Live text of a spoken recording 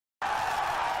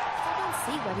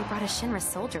see why we brought a Shinra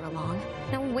soldier along.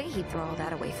 No way he'd throw all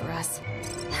that away for us.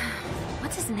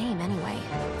 What's his name, anyway?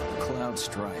 Cloud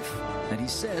Strife. And he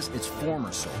says it's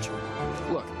former soldier.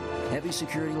 Look, heavy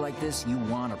security like this, you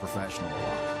want a professional along.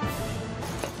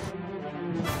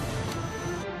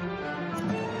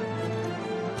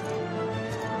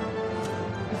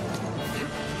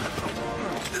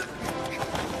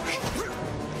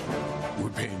 We're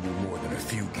paying you more than a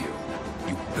few gil.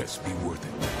 You best be worth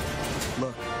it.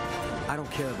 Look, I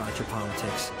don't care about your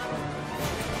politics.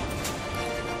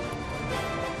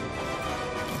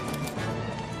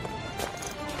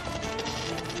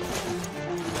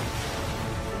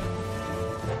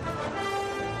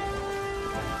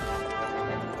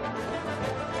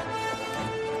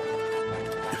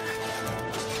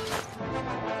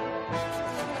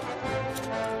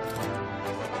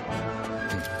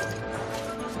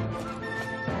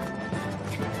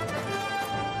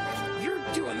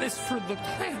 For the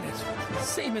planet,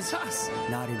 same as us.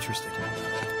 Not interested.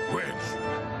 Wedge.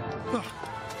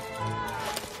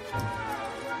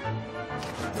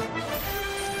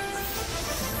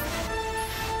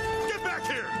 Get back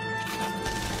here!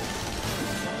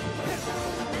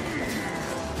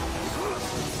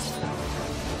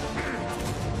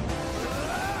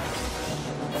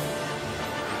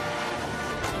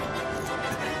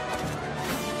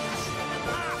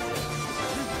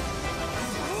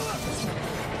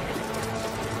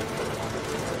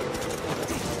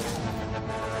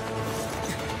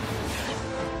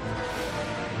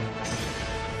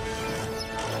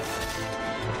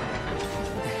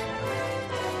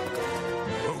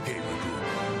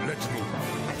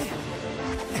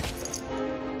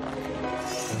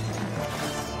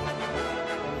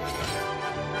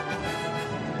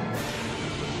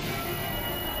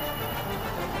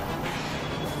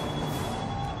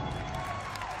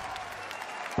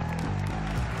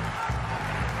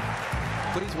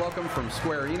 Please welcome from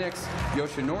Square Enix,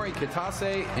 Yoshinori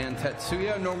Kitase and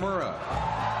Tetsuya Nomura.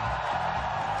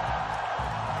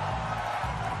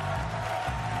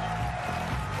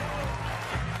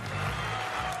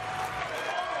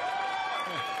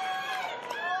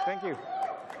 Thank you.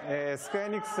 スクエアエ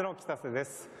ニックスの北瀬で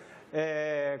す。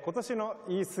今年の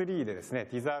E3 でですね、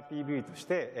ティザー PV とし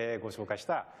て、ご紹介し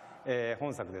た、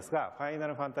本作ですが、ファイナ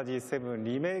ルファンタジー7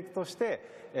リメイクとして、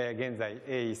現在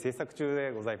鋭意制作中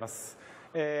でございます。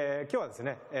今日はです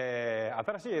ね、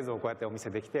新しい映像をこうやってお見せ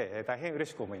できて、大変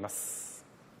嬉しく思います。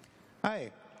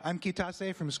Hi, I'm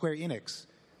Kitase from Square Enix.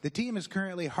 The team is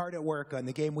currently hard at work on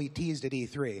the game we teased at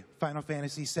E3, Final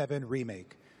Fantasy VII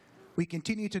Remake. We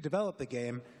continue to develop the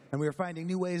game, and we are finding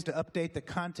new ways to update the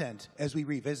content as we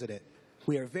revisit it.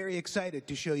 We are very excited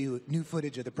to show you new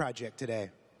footage of the project today.